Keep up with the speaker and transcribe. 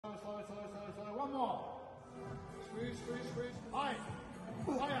squeeze. 5.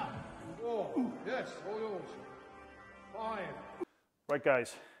 Higher. 4. Yes, all yours. 5. Right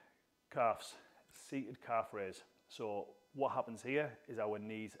guys, calves, seated calf raise. So what happens here is our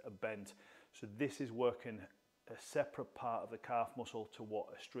knees are bent. So this is working a separate part of the calf muscle to what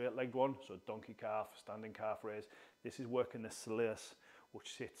a straight legged one, so donkey calf, standing calf raise. This is working the soleus,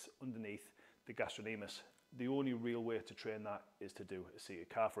 which sits underneath the gastrocnemius. The only real way to train that is to do a seated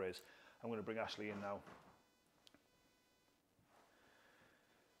calf raise. I'm going to bring Ashley in now.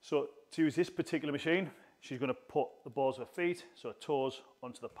 So to use this particular machine, she's going to put the balls of her feet, so her toes,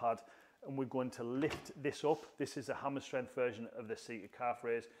 onto the pad, and we're going to lift this up. This is a hammer strength version of the seated calf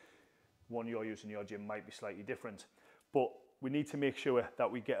raise. One you're using in your gym might be slightly different, but we need to make sure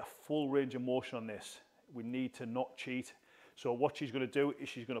that we get a full range of motion on this. We need to not cheat. So what she's going to do is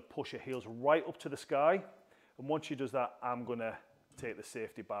she's going to push her heels right up to the sky, and once she does that, I'm going to take the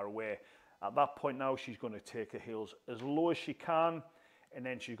safety bar away. At that point now, she's going to take her heels as low as she can, and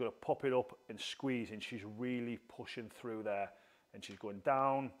then she's going to pop it up and squeeze, and she's really pushing through there, and she's going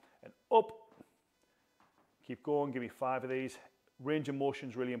down and up. Keep going, give me 5 of these. Range of motion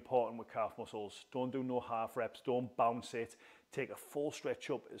is really important with calf muscles. Don't do no half reps, don't bounce it. Take a full stretch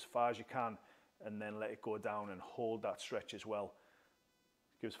up as far as you can, and then let it go down and hold that stretch as well.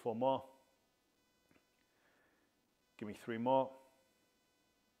 Give us 4 more. Give me 3 more.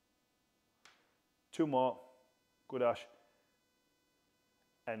 2 more. Good, Ash.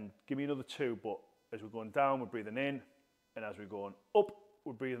 And give me another 2, but as we're going down, we're breathing in, and as we're going up,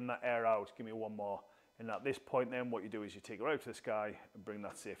 we're breathing that air out. Give me 1 more. And at this point then, what you do is you take it right to the sky and bring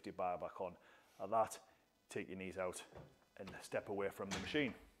that safety bar back on. At that, take your knees out and step away from the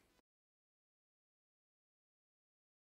machine.